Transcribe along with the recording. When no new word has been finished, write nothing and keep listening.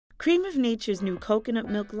Cream of Nature's new coconut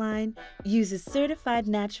milk line uses certified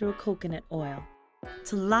natural coconut oil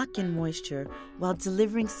to lock in moisture while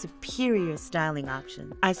delivering superior styling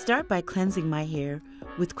options. I start by cleansing my hair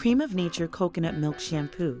with Creme of Nature Coconut Milk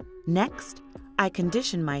Shampoo. Next, I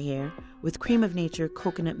condition my hair with Creme of Nature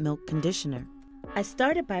Coconut Milk Conditioner. I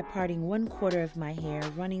started by parting 1/4 of my hair,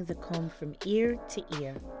 running the comb from ear to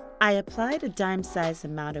ear. I applied a dime-sized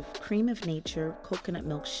amount of Creme of Nature Coconut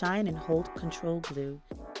Milk Shine and Hold Control Glue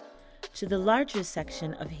to the larger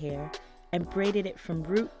section of hair and braided it from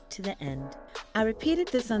root to the end. I repeated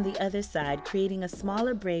this on the other side, creating a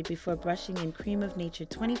smaller braid before brushing in Creme of Nature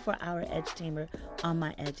 24-Hour Edge Tamer on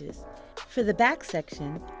my edges. For the back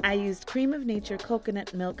section, I used Creme of Nature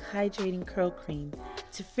Coconut Milk Hydrating Curl Cream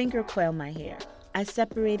to finger coil my hair. I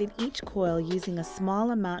separated each coil using a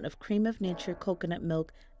small amount of Creme of Nature Coconut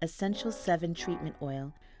Milk Essential 7 Treatment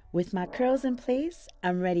Oil. With my curls in place,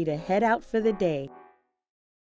 I'm ready to head out for the day.